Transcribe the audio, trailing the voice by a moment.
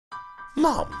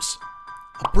M.O.M.s,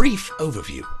 a brief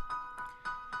overview.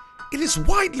 It is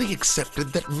widely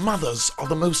accepted that mothers are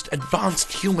the most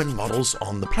advanced human models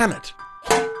on the planet.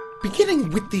 Beginning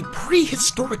with the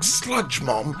prehistoric sludge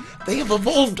mom, they have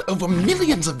evolved over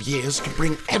millions of years to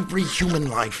bring every human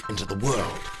life into the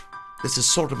world. This is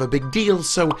sort of a big deal,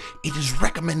 so it is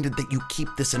recommended that you keep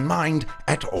this in mind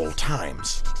at all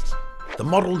times. The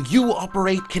model you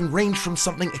operate can range from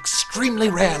something extremely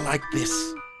rare like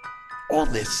this, or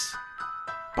this,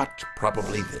 but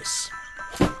probably this.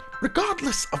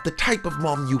 Regardless of the type of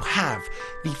mom you have,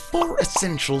 the 4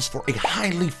 essentials for a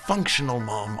highly functional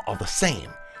mom are the same.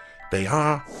 They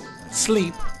are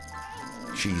sleep,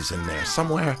 she's in there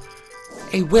somewhere,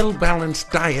 a well-balanced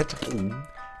diet,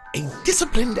 a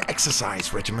disciplined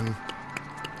exercise regimen,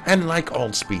 and like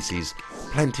all species,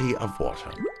 plenty of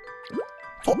water.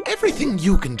 For everything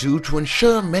you can do to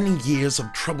ensure many years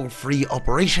of trouble-free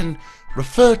operation,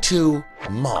 refer to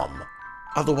M.O.M.,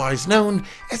 otherwise known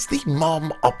as the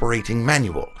M.O.M. Operating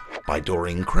Manual by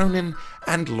Doreen Cronin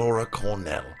and Laura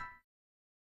Cornell.